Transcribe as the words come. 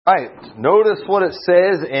Right. Notice what it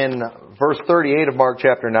says in verse 38 of Mark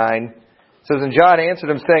chapter 9. It says, And John answered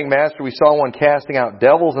him, saying, Master, we saw one casting out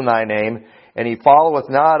devils in thy name, and he followeth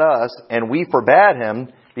not us, and we forbade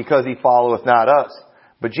him, because he followeth not us.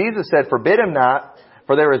 But Jesus said, Forbid him not,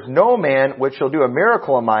 for there is no man which shall do a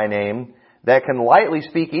miracle in my name, that can lightly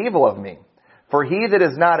speak evil of me. For he that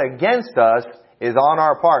is not against us is on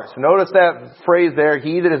our part. So notice that phrase there,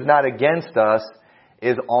 he that is not against us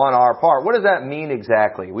is on our part. What does that mean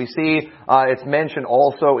exactly? We see it's mentioned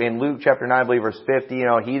also in Luke chapter 9, I believe verse 50,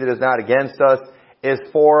 he that is not against us is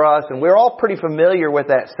for us. And we're all pretty familiar with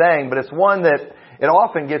that saying, but it's one that it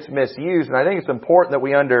often gets misused. And I think it's important that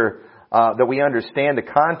we understand the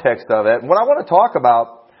context of it. And what I want to talk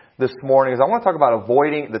about this morning is I want to talk about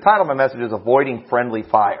the title of my message is Avoiding Friendly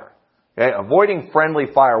Fire. Okay? Avoiding friendly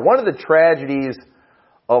fire. One of the tragedies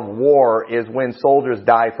of war is when soldiers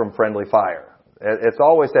die from friendly fire. It's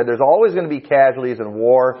always said there's always going to be casualties in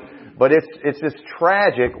war, but it's just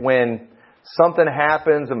tragic when something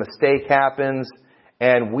happens, a mistake happens,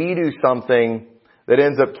 and we do something that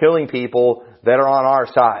ends up killing people that are on our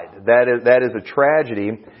side. That is a tragedy.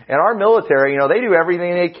 And our military, they do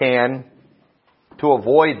everything they can to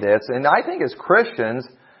avoid this. And I think as Christians,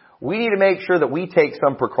 we need to make sure that we take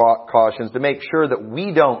some precautions to make sure that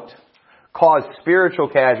we don't cause spiritual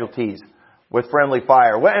casualties with friendly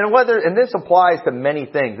fire. And this applies to many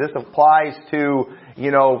things. This applies to,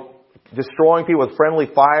 destroying people with friendly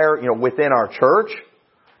fire, within our church.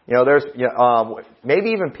 There's, maybe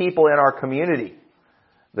even people in our community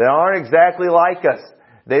that aren't exactly like us.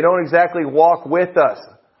 They don't exactly walk with us.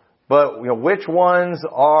 But, which ones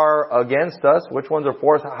are against us? Which ones are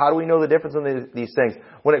for us? How do we know the difference in these things?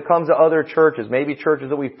 When it comes to other churches, maybe churches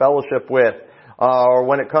that we fellowship with, or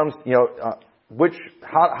when it comes,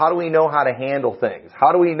 how do we know how to handle things?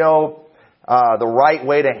 How do we know the right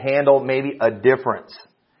way to handle maybe a difference?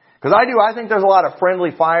 Because I think there's a lot of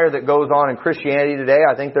friendly fire that goes on in Christianity today.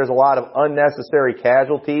 I think there's a lot of unnecessary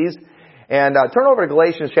casualties. And turn over to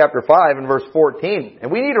Galatians chapter 5 and verse 14. And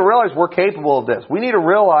we need to realize we're capable of this. We need to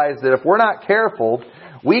realize that if we're not careful,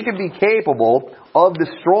 we can be capable of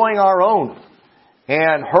destroying our own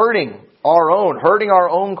and hurting our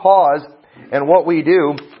own cause and what we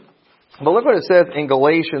do. But look what it says in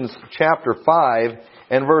Galatians chapter 5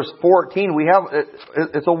 and verse 14.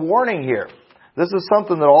 It's a warning here. This is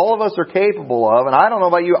something that all of us are capable of. And I don't know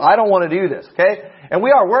about you, I don't want to do this, okay? And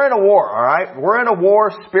we're in a war, alright? We're in a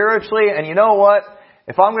war spiritually, and you know what?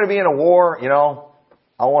 If I'm going to be in a war,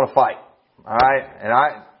 I want to fight, alright?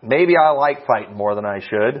 And maybe I like fighting more than I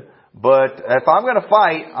should, but if I'm going to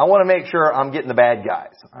fight, I want to make sure I'm getting the bad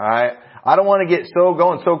guys, alright? I don't want to get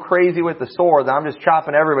going so crazy with the sword that I'm just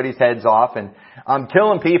chopping everybody's heads off and I'm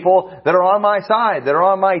killing people that are on my side, that are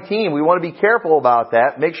on my team. We want to be careful about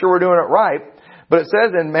that, make sure we're doing it right. But it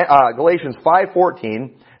says in Galatians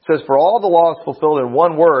 5:14, says, For all the law is fulfilled in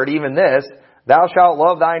one word, even this, Thou shalt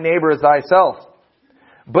love thy neighbor as thyself.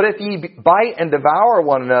 But if ye bite and devour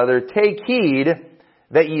one another, take heed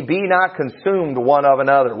that ye be not consumed one of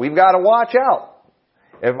another. We've got to watch out.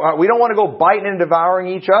 We don't want to go biting and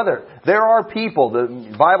devouring each other. There are people,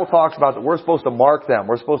 the Bible talks about that we're supposed to mark them.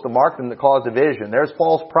 We're supposed to mark them that cause division. There's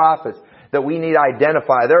false prophets that we need to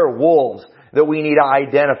identify. There are wolves that we need to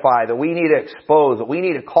identify, that we need to expose, that we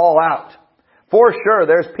need to call out. For sure,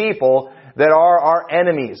 there's people that are our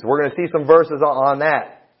enemies. We're going to see some verses on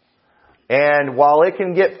that. And while it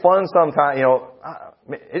can get fun sometimes,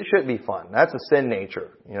 it should be fun. That's a sin nature,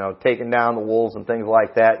 taking down the wolves and things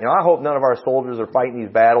like that. I hope none of our soldiers are fighting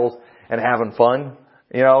these battles and having fun,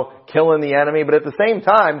 killing the enemy. But at the same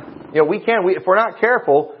time, if we're not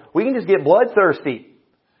careful, we can just get bloodthirsty.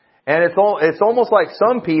 And it's almost like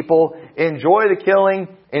some people enjoy the killing,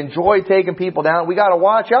 enjoy taking people down. We got to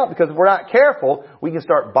watch out because if we're not careful, we can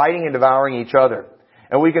start biting and devouring each other,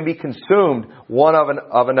 and we can be consumed one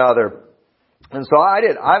of another. And so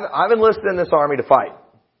I've enlisted in this army to fight.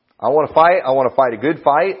 I want to fight. I want to fight a good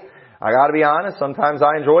fight. I got to be honest. Sometimes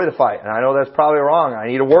I enjoy the fight, and I know that's probably wrong. I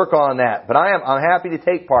need to work on that. But I'm happy to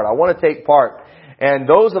take part. I want to take part. And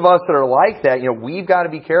those of us that are like that, we've got to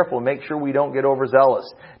be careful and make sure we don't get overzealous,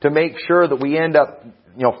 to make sure that we end up,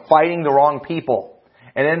 fighting the wrong people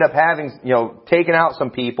and end up having, taken out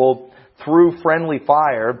some people through friendly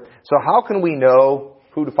fire. So how can we know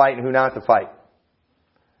who to fight and who not to fight?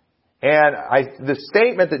 And the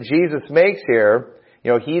statement that Jesus makes here,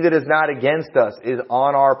 he that is not against us is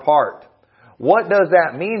on our part. What does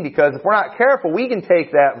that mean? Because if we're not careful, we can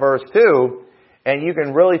take that verse too, and you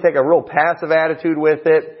can really take a real passive attitude with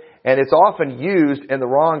it, and it's often used in the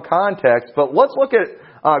wrong context. But let's look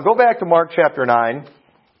at, go back to Mark chapter 9,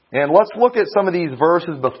 and let's look at some of these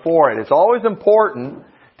verses before it. It's always important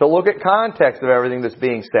to look at context of everything that's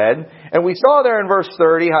being said. And we saw there in verse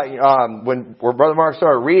 30, where Brother Mark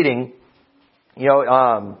started reading,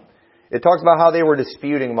 it talks about how they were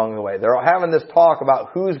disputing among the way. They're having this talk about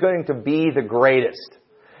who's going to be the greatest.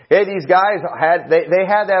 Okay, these guys had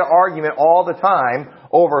that argument all the time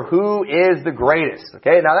over who is the greatest.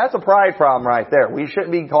 Okay, now that's a pride problem right there. We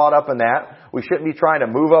shouldn't be caught up in that. We shouldn't be trying to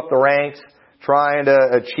move up the ranks, trying to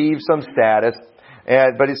achieve some status.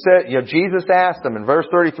 But it said, Jesus asked them in verse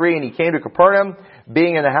 33, and he came to Capernaum,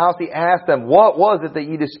 being in the house, he asked them, what was it that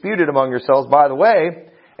you disputed among yourselves by the way?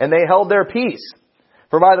 And they held their peace.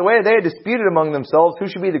 For by the way, they had disputed among themselves who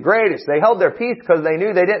should be the greatest. They held their peace because they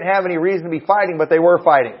knew they didn't have any reason to be fighting, but they were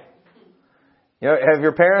fighting. Have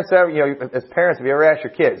your parents ever, as parents, have you ever asked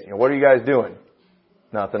your kids, what are you guys doing?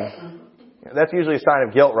 Nothing. That's usually a sign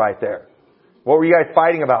of guilt right there. What were you guys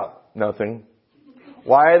fighting about? Nothing.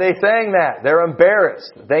 Why are they saying that? They're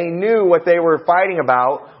embarrassed. They knew what they were fighting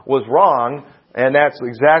about was wrong, and that's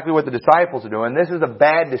exactly what the disciples are doing. This is a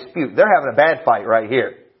bad dispute. They're having a bad fight right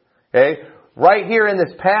here. Okay? Right here in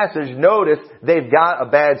this passage, notice they've got a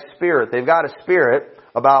bad spirit. They've got a spirit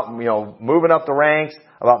about, moving up the ranks,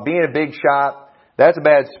 about being a big shot. That's a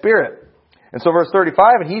bad spirit. And so verse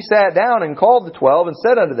 35, and he sat down and called the 12 and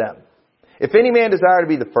said unto them, if any man desire to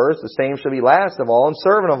be the first, the same shall be last of all and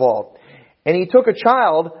servant of all. And he took a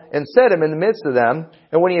child and set him in the midst of them.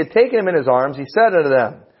 And when he had taken him in his arms, he said unto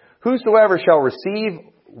them, whosoever shall receive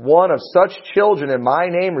one of such children in my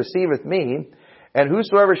name receiveth me. And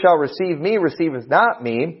whosoever shall receive me receiveth not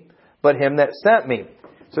me, but him that sent me.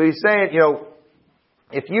 So he's saying,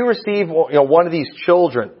 if you receive, one of these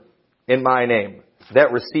children in my name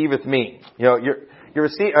that receiveth me, you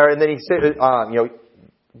receive, and then he said,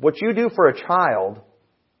 what you do for a child,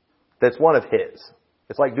 that's one of his.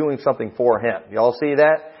 It's like doing something for him. You all see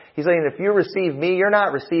that? He's saying, if you receive me, you're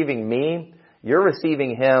not receiving me, you're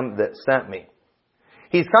receiving him that sent me.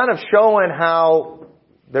 He's kind of showing how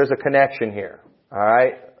there's a connection here. All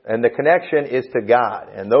right? And the connection is to God.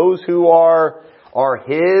 And those who are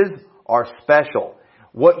his are special.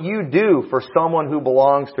 What you do for someone who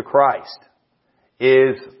belongs to Christ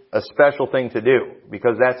is a special thing to do,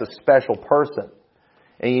 because that's a special person.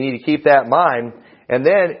 And you need to keep that in mind. And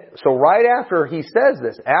then, so right after he says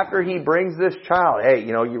this, after he brings this child, hey,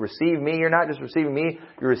 you receive me, you're not just receiving me,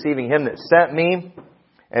 you're receiving him that sent me.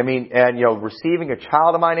 Receiving a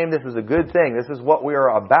child in my name, this is a good thing. This is what we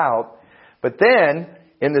are about. But then,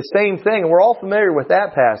 in the same thing, and we're all familiar with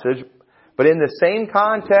that passage, but in the same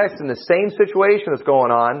context, in the same situation that's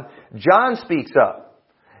going on, John speaks up.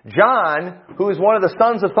 John, who is one of the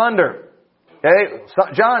sons of thunder. Okay?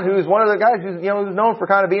 John, who is one of the guys who's known for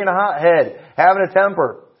kind of being a hothead, having a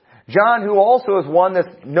temper. John, who also is one that's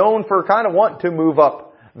known for kind of wanting to move up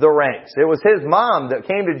the ranks. It was his mom that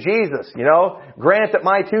came to Jesus, grant that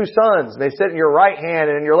my two sons, they sit in your right hand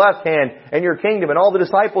and in your left hand and your kingdom. And all the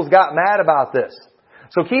disciples got mad about this.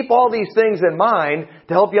 So keep all these things in mind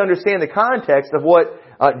to help you understand the context of what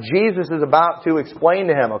Jesus is about to explain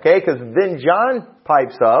to him, okay? Because then John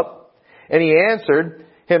pipes up and he answered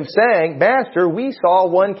him saying, Master, we saw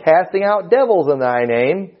one casting out devils in thy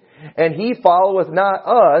name, and he followeth not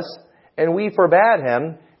us, and we forbade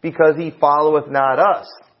him, because he followeth not us.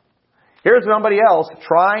 Here's somebody else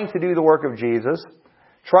trying to do the work of Jesus,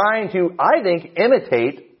 trying to, I think,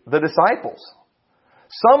 imitate the disciples.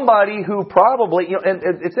 Somebody who probably, and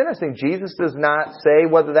it's interesting, Jesus does not say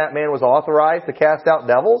whether that man was authorized to cast out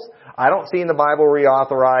devils. I don't see in the Bible where he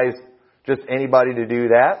authorized just anybody to do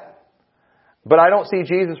that. But I don't see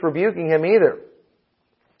Jesus rebuking him either.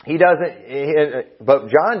 He doesn't, but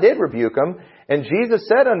John did rebuke him, and Jesus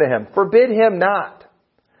said unto him, forbid him not.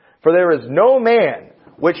 For there is no man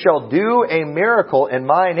which shall do a miracle in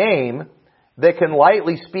my name that can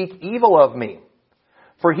lightly speak evil of me.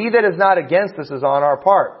 For he that is not against us is on our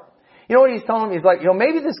part. You know what he's telling me? He's like,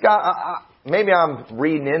 maybe this guy, maybe I'm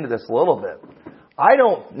reading into this a little bit. I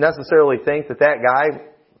don't necessarily think that guy,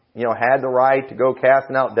 had the right to go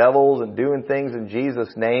casting out devils and doing things in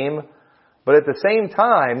Jesus' name. But at the same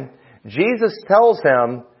time, Jesus tells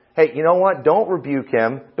him, hey, you know what? Don't rebuke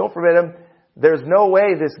him. Don't forbid him. There's no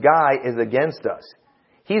way this guy is against us.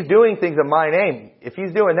 He's doing things in my name. If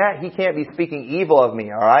he's doing that, he can't be speaking evil of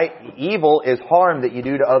me, all right? Evil is harm that you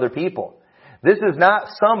do to other people. This is not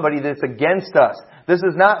somebody that's against us. This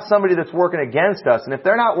is not somebody that's working against us. And if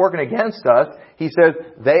they're not working against us, he says,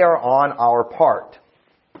 they are on our part.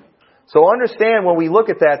 So understand when we look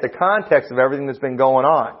at that, the context of everything that's been going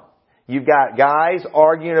on. You've got guys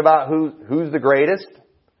arguing about who's the greatest,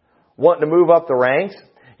 wanting to move up the ranks.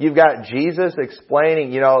 You've got Jesus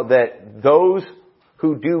explaining, that those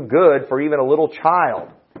who do good for even a little child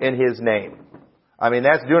in his name I mean,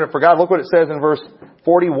 that's doing it for God. Look what it says in verse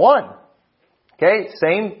 41. Okay,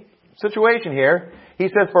 same situation here. He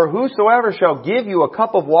says, "For whosoever shall give you a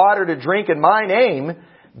cup of water to drink in my name,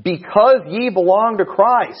 because ye belong to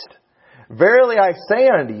Christ, verily I say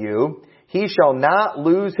unto you, he shall not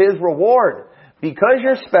lose his reward." Because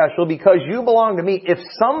you're special, because you belong to me, if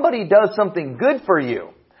somebody does something good for you,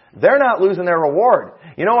 they're not losing their reward.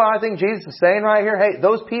 You know what I think Jesus is saying right here? Hey,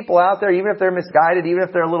 those people out there, even if they're misguided, even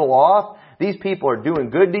if they're a little off, these people are doing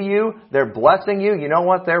good to you. They're blessing you. You know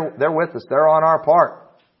what? They're with us. They're on our part.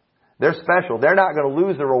 They're special. They're not going to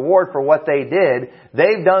lose the reward for what they did.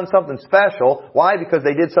 They've done something special. Why? Because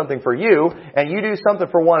they did something for you. And you do something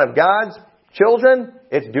for one of God's children,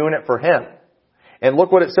 it's doing it for Him. And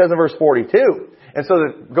look what it says in verse 42. And so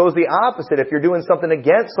it goes the opposite if you're doing something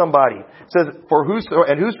against somebody. It says,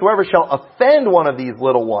 whosoever shall offend one of these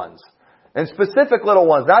little ones. And specific little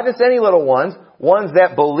ones, not just any little ones, ones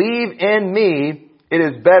that believe in me, it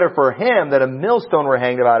is better for him that a millstone were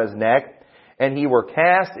hanged about his neck and he were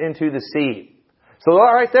cast into the sea. So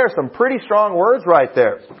right there, some pretty strong words right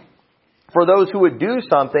there. For those who would do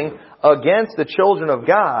something against the children of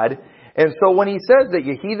God. And so when he says that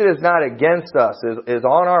he that is not against us is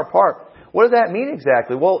on our part, what does that mean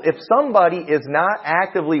exactly? Well, if somebody is not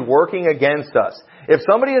actively working against us, if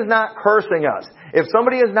somebody is not cursing us, if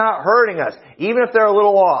somebody is not hurting us, even if they're a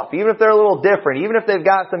little off, even if they're a little different, even if they've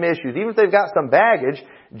got some issues, even if they've got some baggage,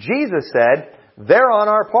 Jesus said, they're on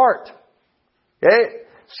our part. Okay?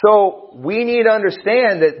 So we need to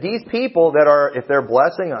understand that these people that are, if they're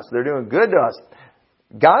blessing us, they're doing good to us,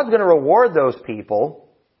 God's going to reward those people.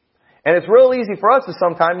 And it's real easy for us to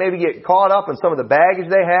sometimes maybe get caught up in some of the baggage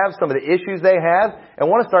they have, some of the issues they have, and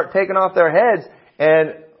want to start taking off their heads.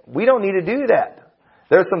 And we don't need to do that.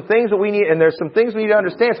 There's some things that we need, and there's some things we need to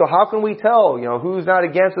understand. So how can we tell, who's not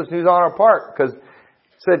against us, who's on our part? Because it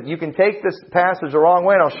said you can take this passage the wrong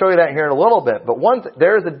way, and I'll show you that here in a little bit. But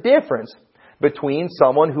there is a difference between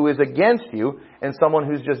someone who is against you and someone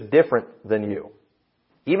who's just different than you.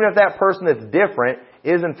 Even if that person that's different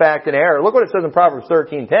is in fact an error. Look what it says in Proverbs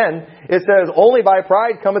 13:10. It says, "Only by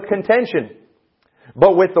pride cometh contention,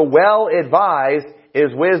 but with the well-advised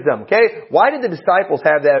is wisdom." Okay? Why did the disciples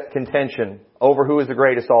have that contention over who is the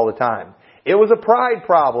greatest all the time? It was a pride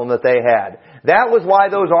problem that they had. That was why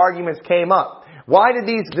those arguments came up. Why did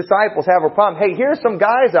these disciples have a problem? Hey, here's some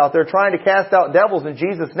guys out there trying to cast out devils in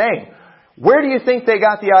Jesus' name. Where do you think they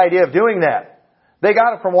got the idea of doing that? They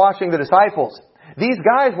got it from watching the disciples. These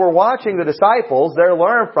guys were watching the disciples. They're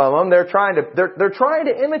learning from them. They're trying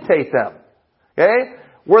to imitate them. Okay?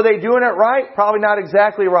 Were they doing it right? Probably not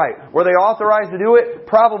exactly right. Were they authorized to do it?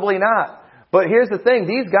 Probably not. But here's the thing.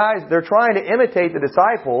 These guys, they're trying to imitate the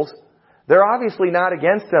disciples. They're obviously not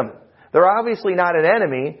against them. They're obviously not an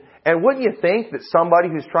enemy. And wouldn't you think that somebody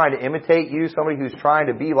who's trying to imitate you, somebody who's trying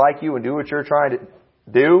to be like you and do what you're trying to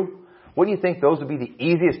do, wouldn't you think those would be the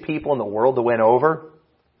easiest people in the world to win over?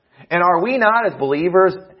 And are we not, as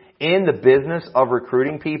believers, in the business of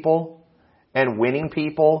recruiting people and winning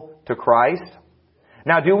people to Christ?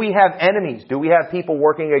 Now, do we have enemies? Do we have people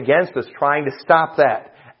working against us trying to stop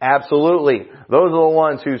that? Absolutely. Those are the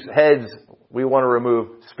ones whose heads we want to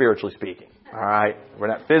remove, spiritually speaking. All right? We're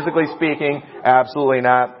not physically speaking. Absolutely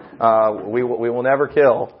not. We will never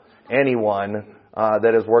kill anyone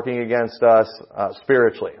that is working against us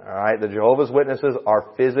spiritually. All right? The Jehovah's Witnesses are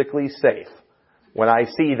physically safe when I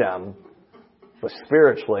see them, but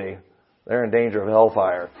spiritually, they're in danger of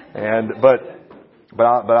hellfire. But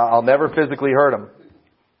I'll never physically hurt them.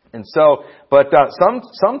 And so,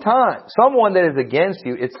 sometimes someone that is against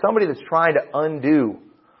you, it's somebody that's trying to undo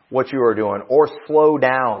what you are doing or slow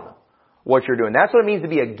down what you're doing. That's what it means to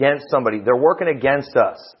be against somebody. They're working against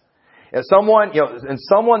us. And someone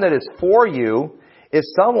that is for you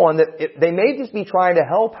is someone that they may just be trying to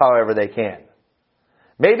help however they can.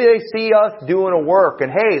 Maybe they see us doing a work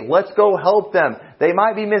and, hey, let's go help them. They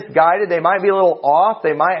might be misguided. They might be a little off.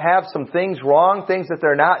 They might have some things wrong, things that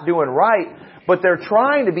they're not doing right. But they're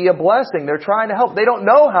trying to be a blessing. They're trying to help. They don't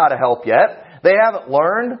know how to help yet. They haven't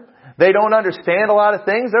learned. They don't understand a lot of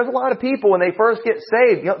things. There's a lot of people when they first get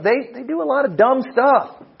saved, they do a lot of dumb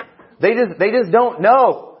stuff. They just don't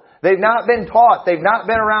know. They've not been taught. They've not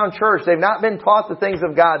been around church. They've not been taught the things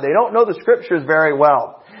of God. They don't know the Scriptures very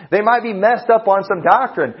well. They might be messed up on some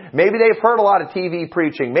doctrine. Maybe they've heard a lot of TV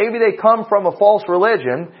preaching. Maybe they come from a false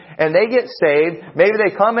religion and they get saved. Maybe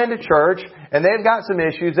they come into church and they've got some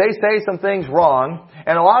issues. They say some things wrong.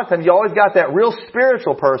 And a lot of times you always got that real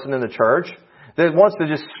spiritual person in the church that wants to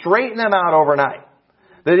just straighten them out overnight.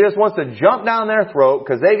 that just wants to jump down their throat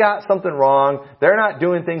because they got something wrong. They're not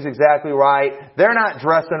doing things exactly right. They're not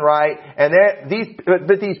dressing right. And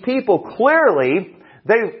these people clearly,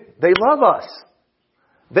 they love us.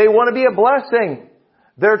 They want to be a blessing.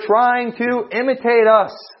 They're trying to imitate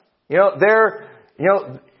us.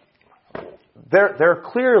 They're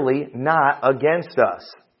clearly not against us.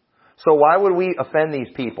 So why would we offend these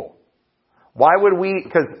people? Why would we?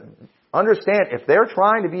 Because understand, if they're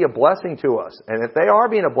trying to be a blessing to us, and if they are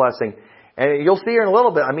being a blessing, and you'll see here in a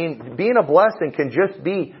little bit, being a blessing can just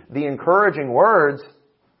be the encouraging words.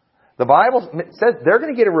 The Bible says they're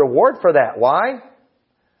going to get a reward for that. Why?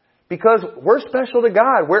 Because we're special to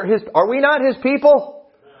God. Are we not His people?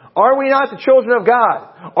 Are we not the children of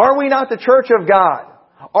God? Are we not the church of God?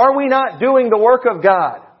 Are we not doing the work of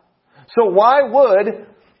God? So why would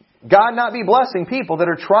God not be blessing people that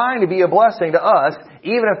are trying to be a blessing to us,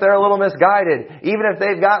 even if they're a little misguided, even if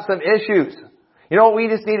they've got some issues? You know what we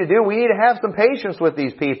just need to do? We need to have some patience with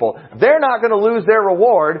these people. They're not going to lose their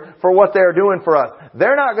reward for what they're doing for us.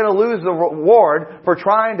 They're not going to lose the reward for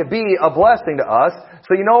trying to be a blessing to us.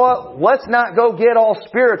 So you know what? Let's not go get all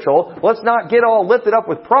spiritual. Let's not get all lifted up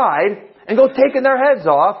with pride and go taking their heads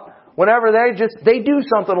off whenever they do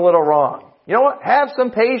something a little wrong. You know what? Have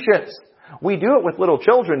some patience. We do it with little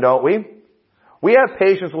children, don't we? We have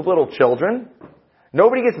patience with little children.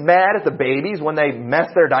 Nobody gets mad at the babies when they mess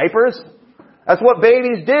their diapers. That's what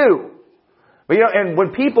babies do. But, and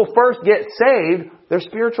when people first get saved, they're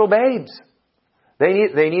spiritual babes.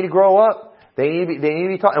 They need to grow up. They need to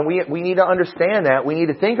be taught. And we need to understand that. We need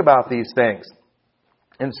to think about these things.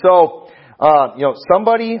 And so,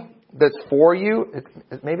 somebody that's for you,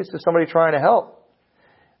 maybe it's just somebody trying to help.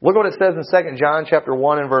 Look what it says in 2 John chapter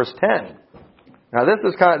 1 and verse 10. Now this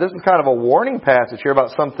is kind of a warning passage here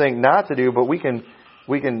about something not to do, but we can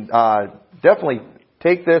definitely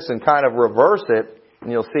take this and kind of reverse it.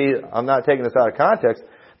 And you'll see I'm not taking this out of context.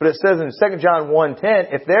 But it says in 2 John 1:10,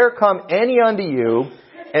 if there come any unto you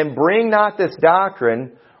and bring not this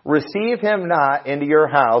doctrine, receive him not into your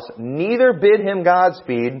house, neither bid him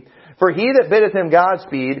Godspeed, for he that biddeth him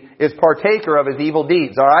Godspeed is partaker of his evil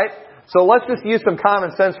deeds. All right? So let's just use some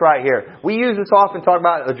common sense right here. We use this often, talk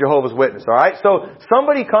about a Jehovah's Witness, all right? So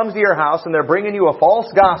somebody comes to your house and they're bringing you a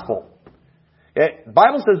false gospel. Okay? The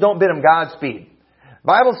Bible says don't bid them Godspeed. The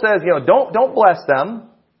Bible says, don't bless them.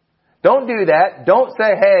 Don't do that. Don't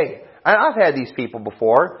say, hey, and I've had these people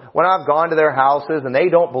before when I've gone to their houses and they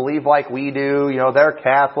don't believe like we do, they're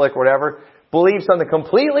Catholic or whatever, believe something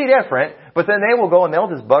completely different, but then they will go and they'll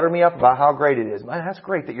just butter me up about how great it is. Man, that's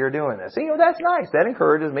great that you're doing this. That's nice. That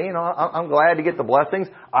encourages me. I'm glad to get the blessings.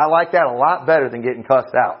 I like that a lot better than getting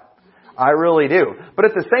cussed out. I really do. But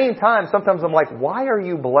at the same time, sometimes I'm like, why are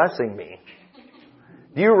you blessing me?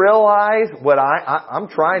 Do you realize what I'm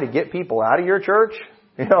trying to get people out of your church?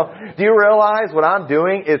 Do you realize what I'm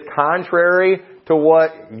doing is contrary to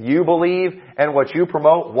what you believe and what you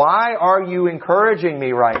promote? Why are you encouraging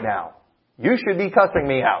me right now? You should be cussing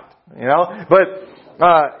me out,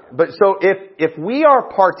 But so if we are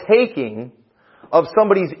partaking of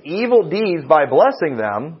somebody's evil deeds by blessing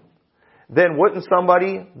them, then wouldn't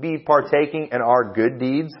somebody be partaking in our good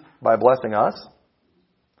deeds by blessing us?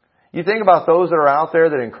 You think about those that are out there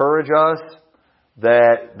that encourage us,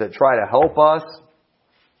 that try to help us,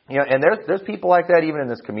 and there's people like that even in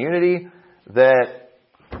this community that,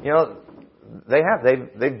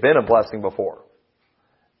 they've been a blessing before.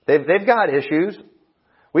 They've got issues.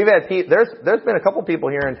 We've had there's been a couple people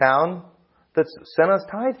here in town that sent us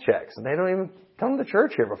tithe checks, and they don't even come to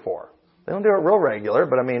church here before. They don't do it real regular,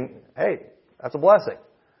 but hey, that's a blessing.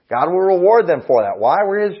 God will reward them for that. Why?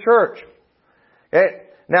 We're His church. Okay?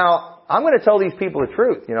 Now, I'm going to tell these people the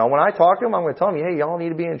truth. When I talk to them, I'm going to tell them, hey, y'all need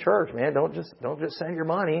to be in church, man. Don't just send your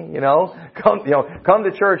money, Come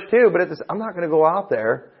to church too, but I'm not going to go out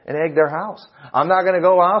there and egg their house. I'm not going to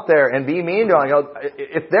go out there and be mean to them.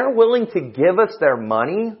 If they're willing to give us their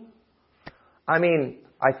money, I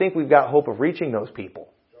think we've got hope of reaching those people.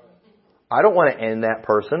 I don't want to end that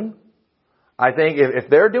person. I think if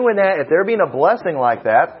they're doing that, if they're being a blessing like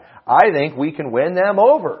that, I think we can win them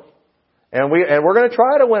over. And we're going to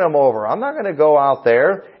try to win them over. I'm not going to go out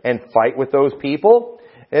there and fight with those people.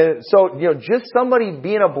 And so, just somebody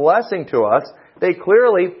being a blessing to us, they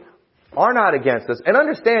clearly are not against us. And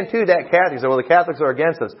understand too that Catholics, the Catholics are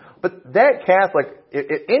against us. But that Catholic,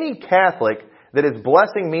 any Catholic that is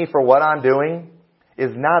blessing me for what I'm doing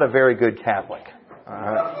is not a very good Catholic.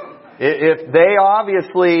 If they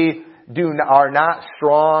obviously are not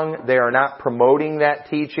strong, they are not promoting that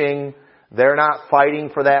teaching, they're not fighting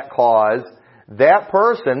for that cause, that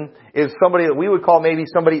person is somebody that we would call maybe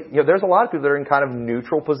somebody, there's a lot of people that are in kind of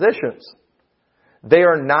neutral positions. They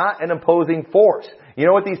are not an opposing force. You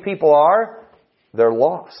know what these people are? They're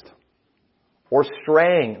lost. Or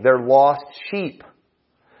straying. They're lost sheep.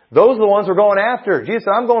 Those are the ones we're going after. Jesus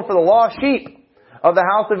said, I'm going for the lost sheep of the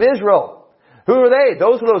house of Israel. Who are they?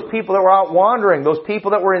 Those are those people that were out wandering. Those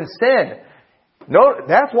people that were in sin. No,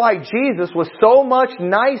 that's why Jesus was so much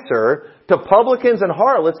nicer to publicans and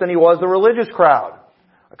harlots than He was the religious crowd.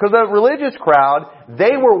 Because the religious crowd,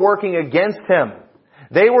 they were working against Him.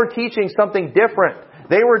 They were teaching something different.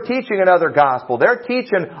 They were teaching another gospel. They're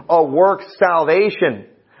teaching a works salvation.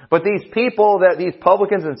 But these people, these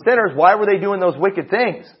publicans and sinners, why were they doing those wicked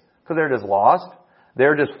things? Because they're just lost.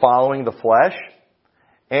 They're just following the flesh.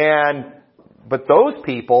 But those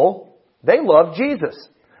people, they loved Jesus.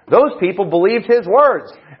 Those people believed His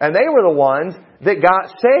words. And they were the ones that got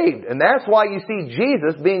saved. And that's why you see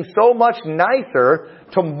Jesus being so much nicer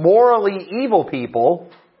to morally evil people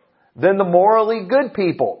than the morally good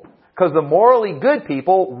people. Because the morally good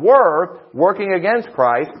people were working against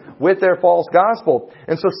Christ with their false gospel.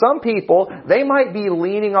 And so some people, they might be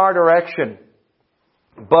leaning our direction,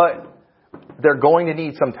 but they're going to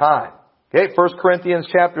need some time. Okay, 1 Corinthians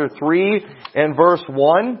chapter 3 and verse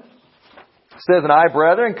 1 says, And I,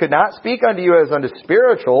 brethren, could not speak unto you as unto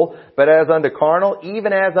spiritual, but as unto carnal,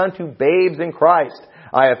 even as unto babes in Christ.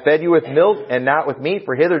 I have fed you with milk and not with meat,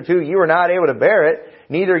 for hitherto you were not able to bear it,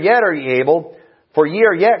 neither yet are ye able. For ye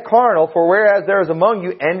are yet carnal, for whereas there is among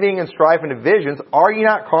you envying and strife and divisions, are ye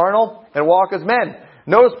not carnal and walk as men?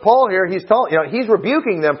 Notice Paul here, he's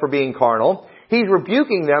rebuking them for being carnal. He's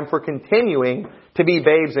rebuking them for continuing to be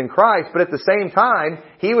babes in Christ. But at the same time,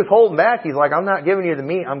 he was holding back. He's like, I'm not giving you the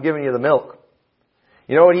meat, I'm giving you the milk.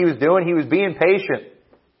 You know what he was doing? He was being patient.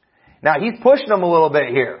 Now, he's pushing them a little bit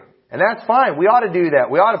here. And that's fine. We ought to do that.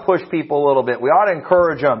 We ought to push people a little bit. We ought to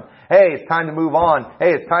encourage them. Hey, it's time to move on.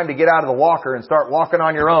 Hey, it's time to get out of the walker and start walking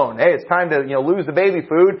on your own. Hey, it's time to, lose the baby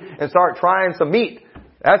food and start trying some meat.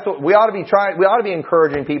 That's what we ought to be trying. We ought to be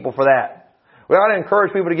encouraging people for that. We ought to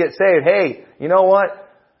encourage people to get saved. Hey, you know what?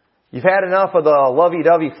 You've had enough of the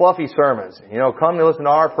lovey-dovey, fluffy sermons. Come to listen to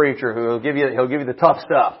our preacher he'll give you the tough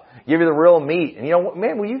stuff. Give you the real meat. And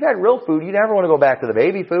man, when you've had real food, you never want to go back to the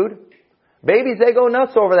baby food. Babies, they go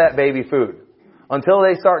nuts over that baby food until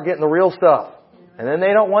they start getting the real stuff. And then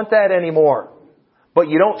they don't want that anymore. But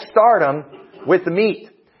you don't start them with the meat.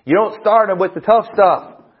 You don't start them with the tough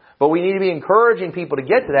stuff. But we need to be encouraging people to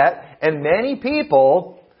get to that. And many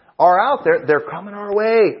people are out there. They're coming our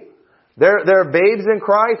way. They're babes in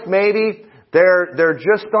Christ, maybe. They're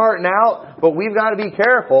just starting out. But we've got to be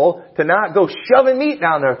careful to not go shoving meat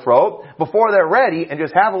down their throat before they're ready, and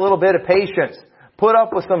just have a little bit of patience. Put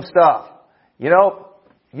up with some stuff. You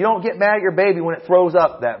don't get mad at your baby when it throws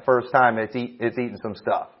up that first time it's eating some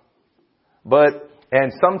stuff.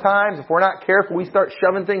 And sometimes, if we're not careful, we start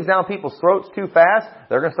shoving things down people's throats too fast,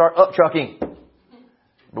 they're going to start upchucking.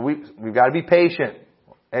 But we've got to be patient.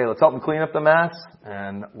 Hey, let's help them clean up the mess,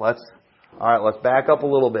 and let's back up a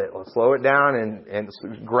little bit. Let's slow it down and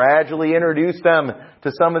gradually introduce them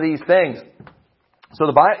to some of these things. So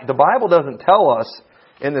the Bible doesn't tell us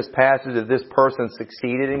in this passage that this person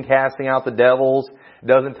succeeded in casting out the devils. It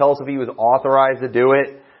doesn't tell us if he was authorized to do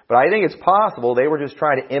it. But I think it's possible they were just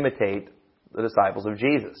trying to imitate the disciples of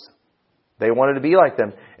Jesus. They wanted to be like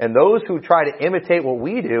them. And those who try to imitate what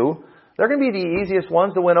we do, they're going to be the easiest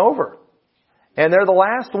ones to win over. And they're the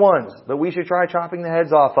last ones that we should try chopping the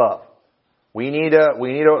heads off of. We need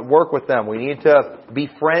to work with them. We need to be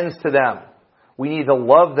friends to them. We need to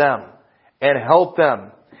love them and help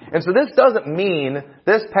them. And so this doesn't mean,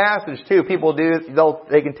 this passage too,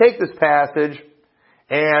 they can take this passage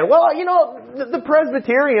and, the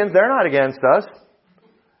Presbyterians, they're not against us.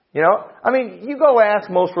 You go ask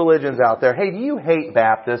most religions out there, hey, do you hate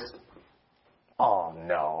Baptists? Oh,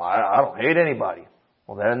 no, I don't hate anybody.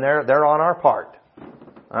 Well, then they're on our part.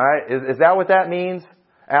 All right? Is that what that means?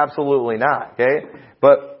 Absolutely not. Okay?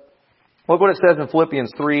 But look what it says in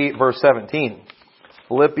Philippians 3, verse 17.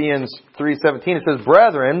 Philippians 3:17, it says,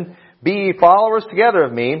 Brethren, be ye followers together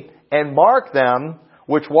of me, and mark them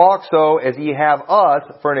which walk so as ye have us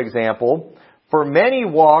for an example. For many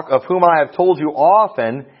walk, of whom I have told you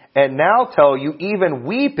often, and now tell you, even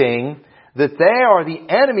weeping, that they are the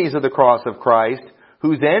enemies of the cross of Christ,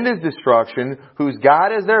 whose end is destruction, whose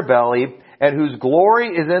God is their belly, and whose glory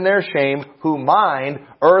is in their shame, who mind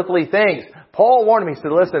earthly things. Paul warned me, he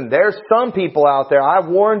said, listen, there's some people out there, I've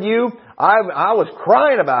warned you, I was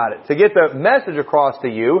crying about it to get the message across to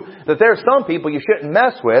you that there's some people you shouldn't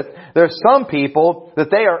mess with. There's some people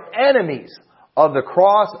that they are enemies of the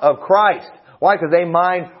cross of Christ. Why? Because they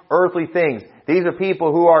mind earthly things. These are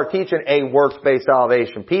people who are teaching a works-based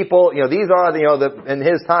salvation. People, these are, in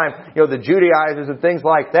his time, the Judaizers and things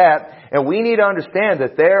like that. And we need to understand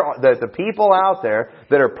that that the people out there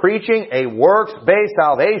that are preaching a works-based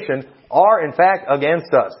salvation are in fact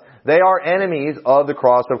against us. They are enemies of the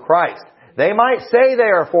cross of Christ. They might say they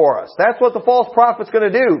are for us. That's what the false prophet's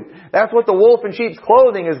going to do. That's what the wolf in sheep's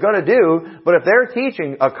clothing is going to do. But if they're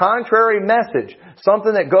teaching a contrary message,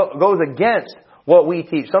 something that goes against what we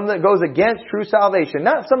teach, something that goes against true salvation,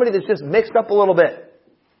 not somebody that's just mixed up a little bit.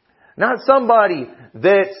 Not somebody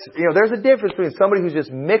that's, there's a difference between somebody who's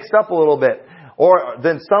just mixed up a little bit or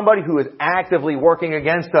than somebody who is actively working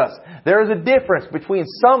against us. There is a difference between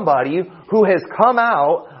somebody who has come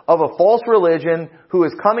out of a false religion, who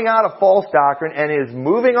is coming out of false doctrine and is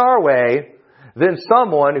moving our way, than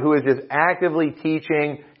someone who is just actively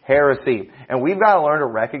teaching heresy. And we've got to learn to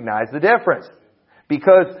recognize the difference.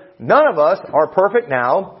 Because none of us are perfect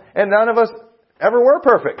now, and none of us ever were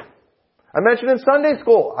perfect. I mentioned in Sunday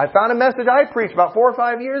school, I found a message I preached about 4 or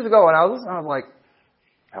 5 years ago, and I was like,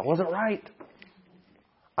 that wasn't right.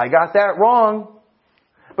 I got that wrong.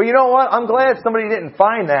 But you know what? I'm glad somebody didn't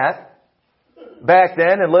find that back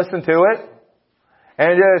then and listen to it.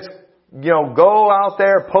 And just, go out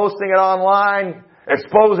there posting it online,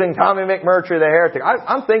 exposing Tommy McMurtry the heretic.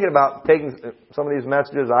 I'm thinking about taking some of these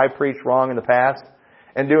messages I preached wrong in the past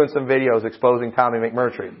and doing some videos exposing Tommy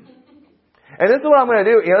McMurtry. And this is what I'm going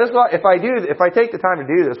to do. This is what, if I take the time to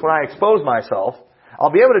do this, when I expose myself, I'll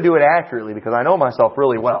be able to do it accurately because I know myself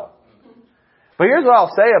really well. But here's what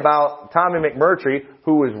I'll say about Tommy McMurtry,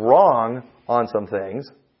 who was wrong on some things.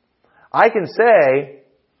 I can say,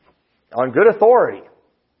 on good authority,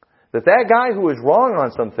 that guy who was wrong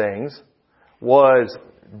on some things was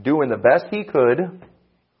doing the best he could,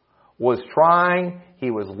 was trying, he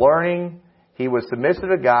was learning, he was submissive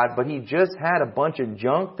to God, but he just had a bunch of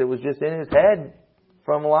junk that was just in his head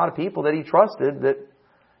from a lot of people that he trusted that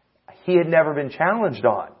he had never been challenged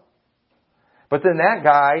on. But then that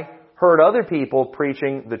guy heard other people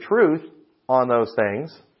preaching the truth on those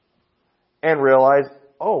things and realized,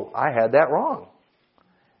 oh, I had that wrong.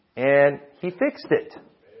 And he fixed it.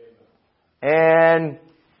 And,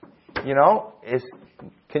 is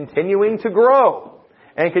continuing to grow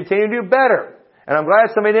and continue to do better. And I'm glad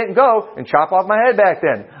somebody didn't go and chop off my head back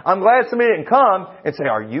then. I'm glad somebody didn't come and say,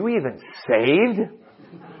 are you even saved?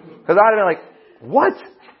 Because I'd have been like, what?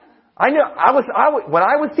 I knew when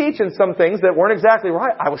I was teaching some things that weren't exactly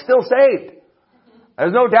right, I was still saved.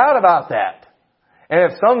 There's no doubt about that.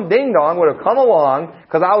 And if some ding-dong would have come along,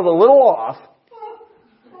 because I was a little off,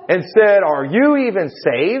 and said, are you even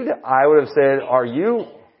saved? I would have said, are you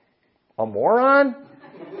a moron?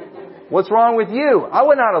 What's wrong with you? I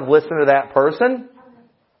would not have listened to that person.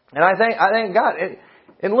 And I thank God.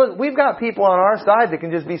 And look, we've got people on our side that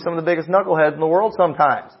can just be some of the biggest knuckleheads in the world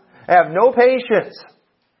sometimes. They have no patience.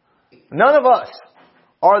 None of us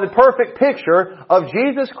are the perfect picture of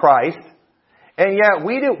Jesus Christ. And yet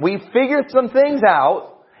we figured some things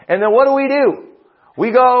out. And then what do?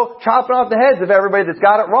 We go chopping off the heads of everybody that's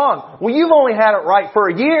got it wrong. Well, you've only had it right for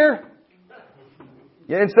a year.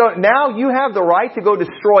 And so now you have the right to go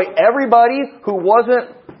destroy everybody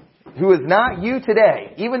who is not you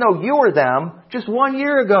today, even though you were them just 1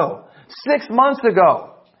 year ago, 6 months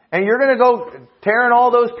ago. And you're going to go tearing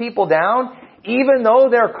all those people down, even though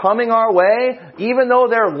they're coming our way, even though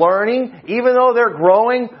they're learning, even though they're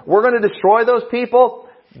growing, we're going to destroy those people.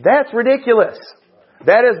 That's ridiculous.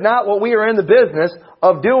 That is not what we are in the business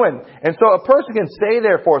of doing. And so a person can say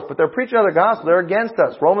they're for us, but they're preaching another gospel. They're against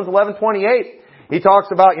us. Romans 11:28. He talks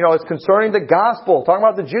about, it's concerning the gospel. Talking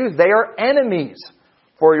about the Jews. They are enemies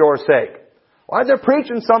for your sake. Why? They're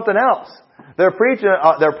preaching something else. They're preaching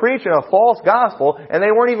a false gospel, and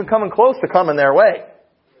they weren't even coming close to coming their way.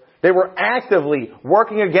 They were actively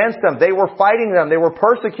working against them. They were fighting them. They were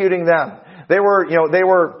persecuting them. They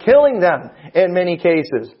were killing them in many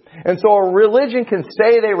cases. And so a religion can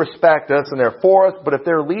say they respect us and they're for us, but if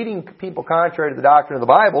they're leading people contrary to the doctrine of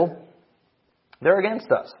the Bible, they're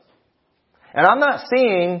against us. And I'm not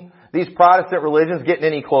seeing these Protestant religions getting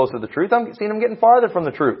any closer to the truth. I'm seeing them getting farther from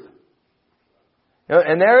the truth.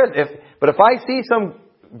 But if I see some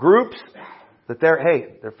groups that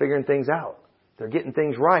they're figuring things out. They're getting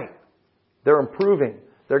things right. They're improving.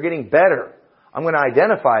 They're getting better. I'm going to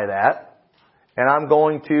identify that, and I'm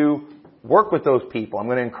going to work with those people. I'm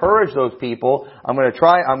going to encourage those people. I'm going to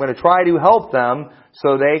try to help them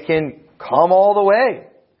so they can come all the way.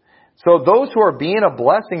 So those who are being a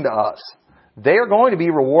blessing to us, they are going to be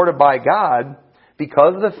rewarded by God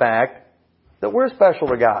because of the fact that we're special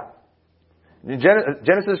to God. In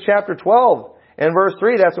Genesis chapter 12, In verse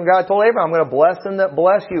 3, that's when God told Abraham, I'm going to bless them that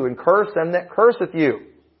bless you and curse them that curseth you.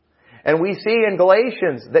 And we see in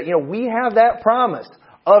Galatians that, we have that promise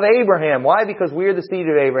of Abraham. Why? Because we are the seed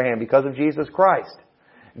of Abraham, because of Jesus Christ.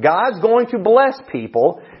 God's going to bless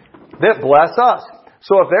people that bless us.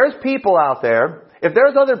 So if there's people out there, if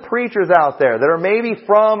there's other preachers out there that are maybe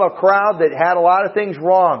from a crowd that had a lot of things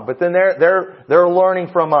wrong, but then they're learning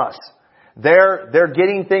from us. They're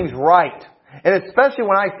getting things right. And especially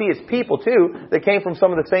when I see it's people too that came from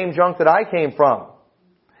some of the same junk that I came from.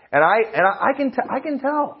 And I can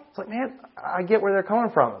tell. It's like, man, I get where they're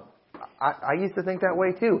coming from. I used to think that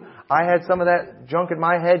way too. I had some of that junk in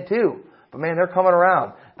my head too. But man, they're coming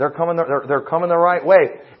around. They're coming the right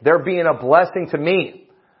way. They're being a blessing to me.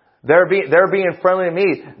 They're being friendly to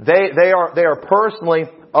me. They are personally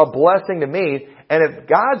a blessing to me. And if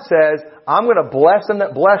God says, I'm going to bless them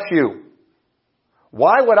that bless you,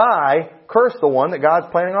 why would I curse the one that God's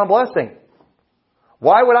planning on blessing?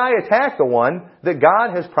 Why would I attack the one that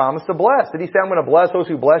God has promised to bless? Did He say, I'm going to bless those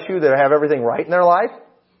who bless you that have everything right in their life?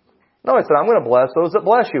 No, He said, I'm going to bless those that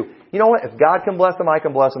bless you. You know what? If God can bless them, I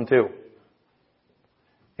can bless them too.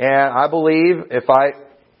 And I believe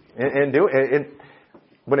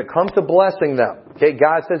when it comes to blessing them, okay,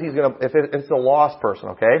 God says He's going to, if it's a lost person,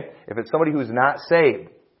 okay, if it's somebody who's not saved,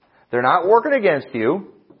 they're not working against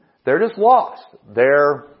you, they're just lost.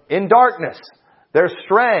 They're in darkness. They're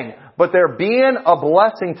straying, but they're being a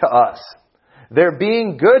blessing to us. They're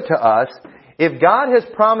being good to us. If God has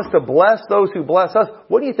promised to bless those who bless us,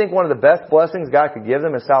 what do you think one of the best blessings God could give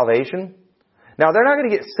them is salvation? Now, they're not going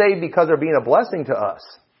to get saved because they're being a blessing to us.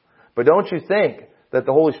 But don't you think that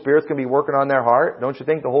the Holy Spirit's going to be working on their heart? Don't you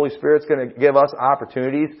think the Holy Spirit's going to give us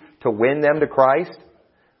opportunities to win them to Christ?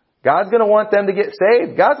 God's going to want them to get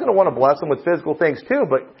saved. God's going to want to bless them with physical things too,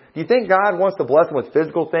 but do you think God wants to bless them with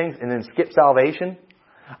physical things and then skip salvation?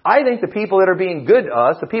 I think the people that are being good to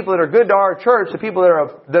us, the people that are good to our church, the people that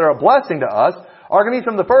are a blessing to us, are going to be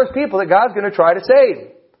some of the first people that God's going to try to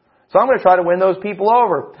save. So I'm going to try to win those people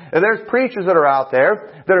over. If there's preachers that are out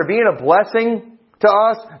there that are being a blessing to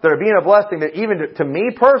us, that are being a blessing that even to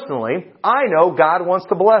me personally, I know God wants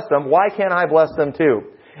to bless them. Why can't I bless them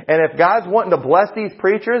too? And if God's wanting to bless these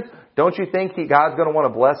preachers, don't you think God's going to want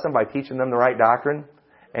to bless them by teaching them the right doctrine?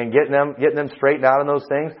 And getting them straightened out on those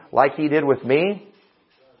things like He did with me.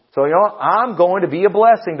 So, I'm going to be a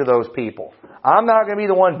blessing to those people. I'm not going to be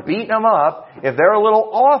the one beating them up if they're a little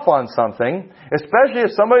off on something, especially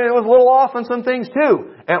if somebody was a little off on some things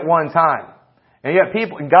too at one time. And yet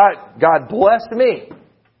God blessed me.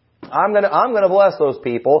 I'm going to bless those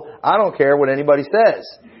people. I don't care what anybody says.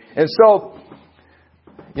 And so,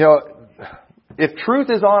 if truth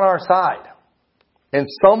is on our side and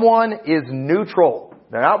someone is neutral,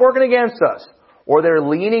 they're not working against us, or they're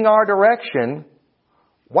leaning our direction,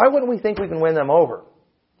 why wouldn't we think we can win them over?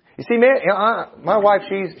 You see, my wife,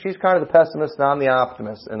 she's kind of the pessimist and I'm the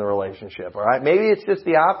optimist in the relationship, all right? Maybe it's just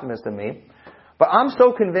the optimist in me, but I'm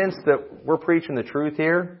so convinced that we're preaching the truth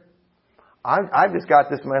here. I've just got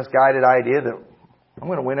this misguided idea that I'm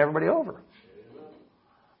going to win everybody over.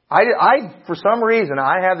 For some reason,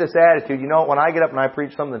 I have this attitude, when I get up and I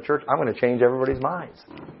preach something in the church, I'm going to change everybody's minds.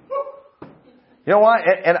 You know what?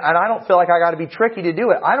 And I don't feel like I got to be tricky to do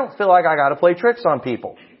it. I don't feel like I got to play tricks on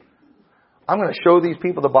people. I'm going to show these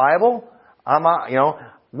people the Bible.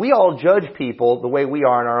 We all judge people the way we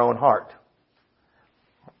are in our own heart.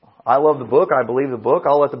 I love the book. I believe the book.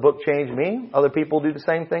 I'll let the book change me. Other people do the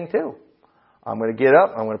same thing too. I'm going to get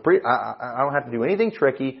up. I'm going to preach. I don't have to do anything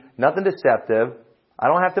tricky, nothing deceptive. I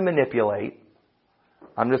don't have to manipulate.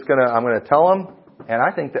 I'm going to tell them, and I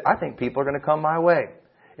think people are going to come my way.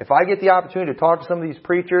 If I get the opportunity to talk to some of these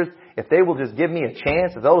preachers, if they will just give me a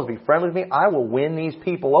chance, if they'll just be friendly with me, I will win these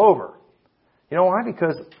people over. You know why?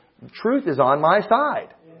 Because truth is on my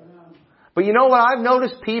side. But you know what? I've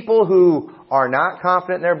noticed people who are not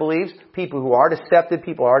confident in their beliefs, people who are deceptive,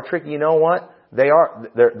 people who are tricky, you know what?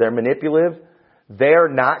 They're manipulative. They're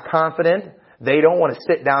not confident. They don't want to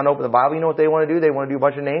sit down and open the Bible. You know what they want to do? They want to do a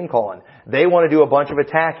bunch of name calling. They want to do a bunch of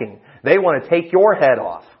attacking. They want to take your head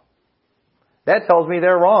off. That tells me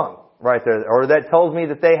they're wrong right there. Or that tells me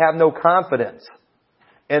that they have no confidence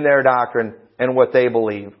in their doctrine and what they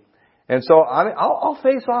believe. And so I'll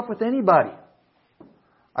face off with anybody.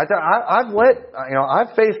 I've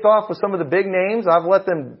faced off with some of the big names. I've let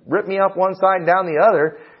them rip me up one side and down the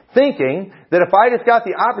other, thinking that if I just got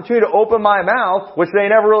the opportunity to open my mouth, which they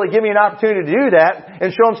never really give me an opportunity to do that,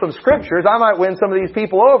 and show them some scriptures, I might win some of these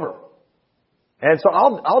people over. And so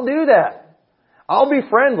I'll do that. I'll be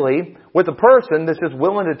friendly with a person that's just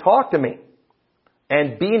willing to talk to me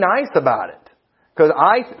and be nice about it. Because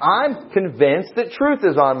I'm convinced that truth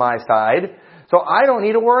is on my side. So I don't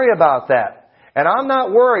need to worry about that. And I'm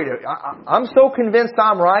not worried. I'm so convinced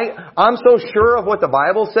I'm right. I'm so sure of what the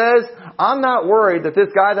Bible says. I'm not worried that this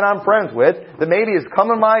guy that I'm friends with, that maybe is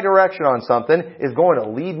coming my direction on something, is going to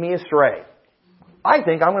lead me astray. I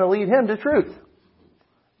think I'm going to lead him to truth.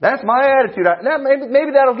 That's my attitude.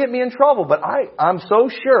 Maybe that'll get me in trouble, but I'm so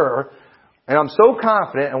sure and I'm so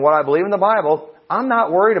confident in what I believe in the Bible, I'm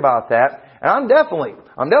not worried about that. And I'm definitely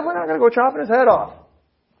not going to go chopping his head off.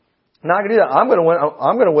 I'm not going to do that. I'm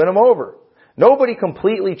going to win him over. Nobody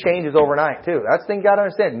completely changes overnight, too. That's the thing you got to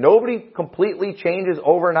understand. Nobody completely changes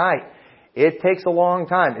overnight. It takes a long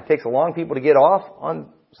time. It takes a long people to get off on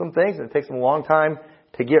some things, and it takes them a long time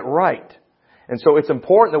to get right. And so it's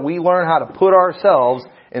important that we learn how to put ourselves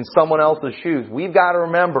in someone else's shoes. We've got to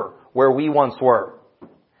remember where we once were.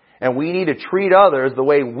 And we need to treat others the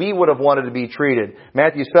way we would have wanted to be treated.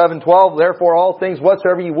 Matthew 7:12, therefore all things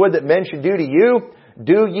whatsoever you would that men should do to you,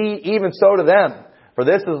 do ye even so to them. For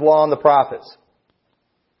this is law and the prophets.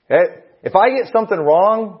 Okay? If I get something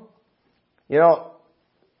wrong, there's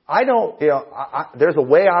a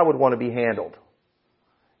way I would want to be handled.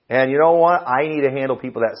 And you know what? I need to handle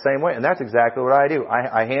people that same way. And that's exactly what I do.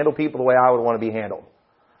 I handle people the way I would want to be handled.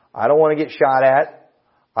 I don't want to get shot at.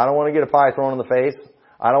 I don't want to get a pie thrown in the face.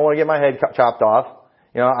 I don't want to get my head chopped off.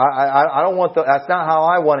 I don't want that's not how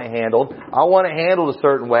I want it handled. I want it handled a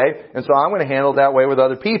certain way. And so I'm going to handle it that way with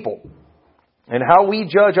other people. And how we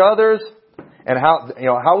judge others and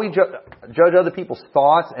how we judge other people's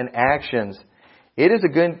thoughts and actions, it is a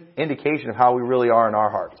good indication of how we really are in our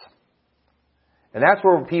hearts. And that's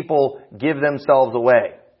where people give themselves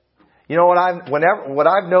away. You know what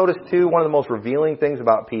I've noticed too, one of the most revealing things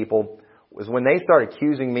about people was when they start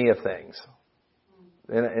accusing me of things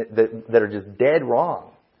that are just dead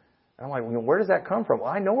wrong. And I'm like, where does that come from? Well,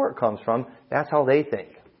 I know where it comes from. That's how they think.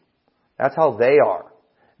 That's how they are.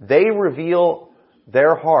 They reveal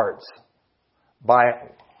their hearts by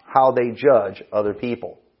how they judge other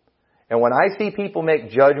people. And when I see people make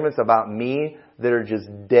judgments about me that are just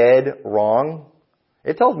dead wrong,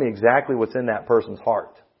 it tells me exactly what's in that person's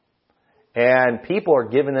heart. And people are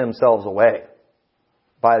giving themselves away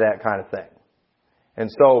by that kind of thing. And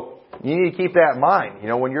so you need to keep that in mind.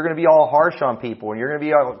 When you're going to be all harsh on people, when you're going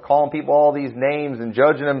to be calling people all these names and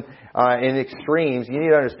judging them in extremes, you need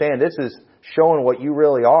to understand this is showing what you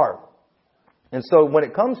really are. And so when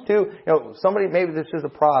it comes to, somebody, maybe this is a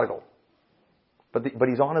prodigal, but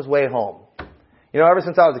he's on his way home. Ever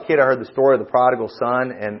since I was a kid, I heard the story of the prodigal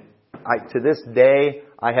son, and to this day,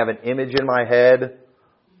 I have an image in my head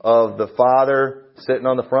of the father sitting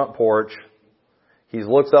on the front porch. He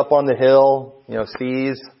looks up on the hill,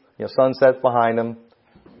 sees, sunsets behind him,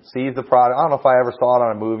 sees the prodigal. I don't know if I ever saw it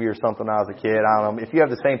on a movie or something when I was a kid. I don't know. If you have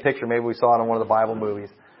the same picture, maybe we saw it in one of the Bible movies.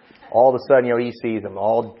 All of a sudden, he sees him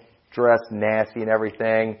all dressed nasty and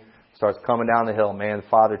everything, starts coming down the hill. Man, the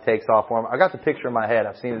father takes off for him. I got the picture in my head.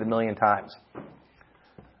 I've seen it a million times.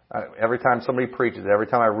 Every time somebody preaches it, every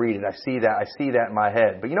time I read it, I see that in my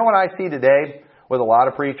head. But you know what I see today with a lot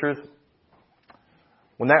of preachers?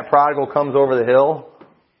 When that prodigal comes over the hill,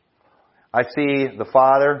 I see the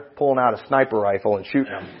father pulling out a sniper rifle and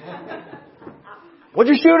shooting him.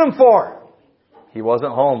 What'd you shoot him for? He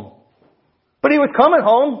wasn't home. But he was coming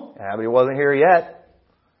home. Yeah, but he wasn't here yet.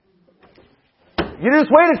 You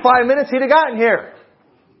just waited 5 minutes, he'd have gotten here.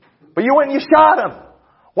 But you went and you shot him.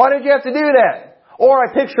 Why did you have to do that? Or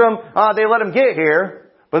I picture them, they let him get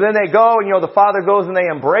here, but then they go and, the father goes and they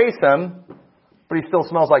embrace him, but he still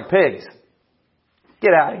smells like pigs.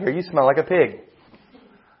 Get out of here, you smell like a pig.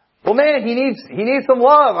 Well, man, he needs some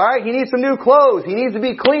love, alright? He needs some new clothes. He needs to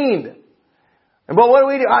be cleaned. But what do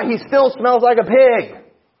we do? He still smells like a pig.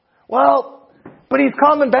 Well, but he's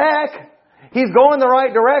coming back. He's going the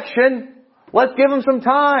right direction. Let's give him some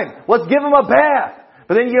time. Let's give him a bath.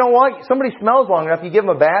 But then you know what? Somebody smells long enough, you give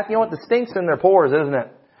them a bath, you know what? The stink's in their pores, isn't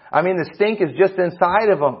it? The stink is just inside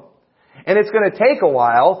of them. And it's going to take a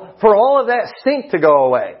while for all of that stink to go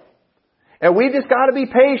away. And we just got to be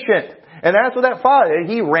patient. And that's what that father did.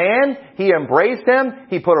 He ran, he embraced him,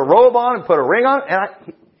 he put a robe on and put a ring on.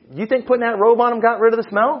 And you think putting that robe on him got rid of the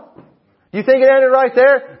smell? You think it ended right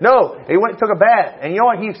there? No. He went and took a bath. And you know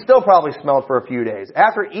what? He still probably smelled for a few days.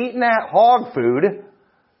 After eating that hog food,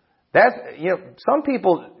 some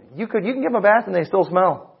people, you can give them a bath and they still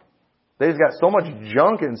smell. They just got so much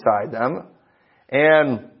junk inside them.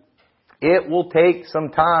 And it will take some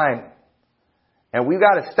time. And we've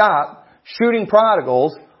got to stop shooting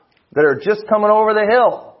prodigals that are just coming over the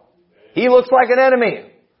hill. He looks like an enemy.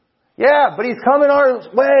 Yeah, but he's coming our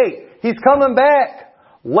way. He's coming back.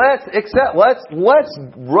 Let's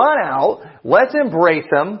run out. Let's embrace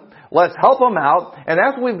him. Let's help them out. And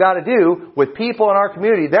that's what we've got to do with people in our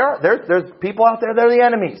community. There's people out there, they're the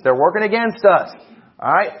enemies. They're working against us.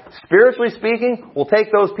 Alright? Spiritually speaking, we'll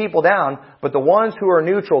take those people down, but the ones who are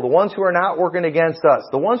neutral, the ones who are not working against us,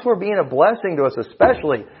 the ones who are being a blessing to us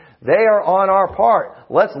especially, they are on our part.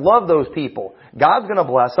 Let's love those people. God's going to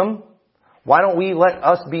bless them. Why don't we let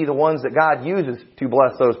us be the ones that God uses to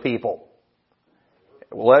bless those people?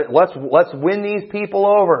 Let's win these people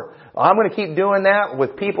over. I'm going to keep doing that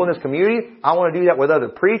with people in this community. I want to do that with other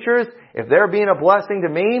preachers. If they're being a blessing to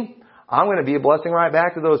me, I'm going to be a blessing right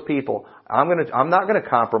back to those people. I'm not going to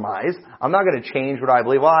compromise. I'm not going to change what I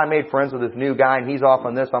believe. Well, I made friends with this new guy and he's off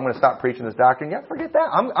on this, so I'm going to stop preaching this doctrine. Yeah, forget that.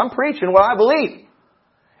 I'm preaching what I believe.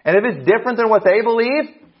 And if it's different than what they believe,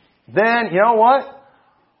 then you know what?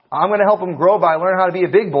 I'm going to help them grow by learning how to be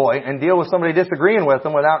a big boy and deal with somebody disagreeing with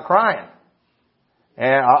them without crying.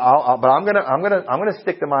 And but I'm going to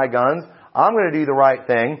stick to my guns. I'm going to do the right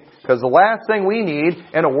thing, because the last thing we need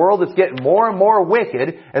in a world that's getting more and more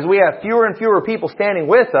wicked, as we have fewer and fewer people standing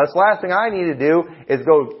with us, last thing I need to do is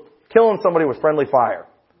go killing somebody with friendly fire.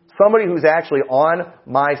 Somebody who's actually on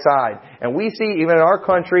my side. And we see even in our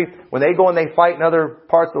country, when they go and they fight in other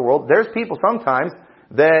parts of the world, there's people sometimes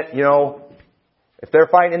that, you know, if they're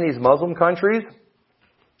fighting in these Muslim countries,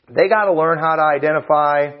 they got to learn how to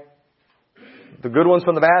identify the good ones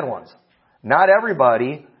from the bad ones. Not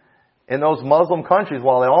everybody in those Muslim countries,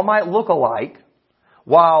 while they all might look alike,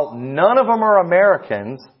 while none of them are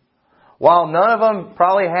Americans, while none of them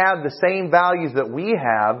probably have the same values that we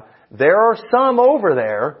have, there are some over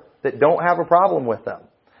there that don't have a problem with them,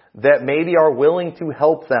 that maybe are willing to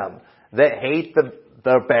help them, that hate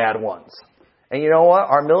the bad ones. And you know what?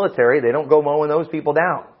 Our military, they don't go mowing those people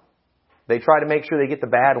down. They try to make sure they get the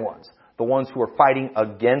bad ones, the ones who are fighting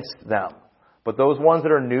against them. But those ones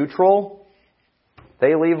that are neutral,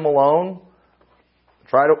 they leave them alone,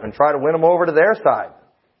 try to win them over to their side.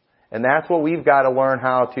 And that's what we've got to learn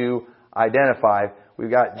how to identify.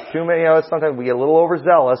 We've got too many of us, sometimes we get a little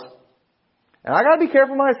overzealous. And I got to be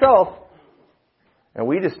careful myself. And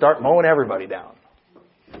we just start mowing everybody down.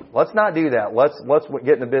 Let's not do that. Let's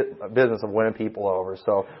get in the business of winning people over.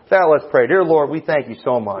 So, with that, let's pray. Dear Lord, we thank you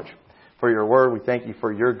so much for your word. We thank you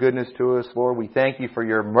for your goodness to us, Lord. We thank you for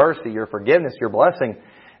your mercy, your forgiveness, your blessing.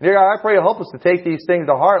 Dear God, I pray you help us to take these things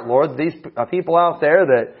to heart, Lord. These people out there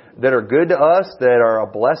that are good to us, that are a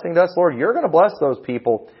blessing to us, Lord, you're going to bless those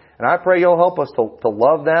people. And I pray you'll help us to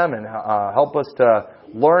love them and help us to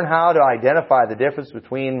learn how to identify the difference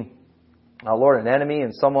between, Lord, an enemy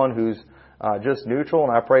and someone who's just neutral.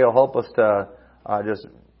 And I pray you'll help us to just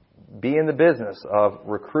be in the business of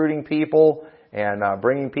recruiting people and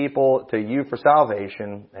bringing people to you for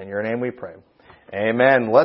salvation. In your name we pray. Amen.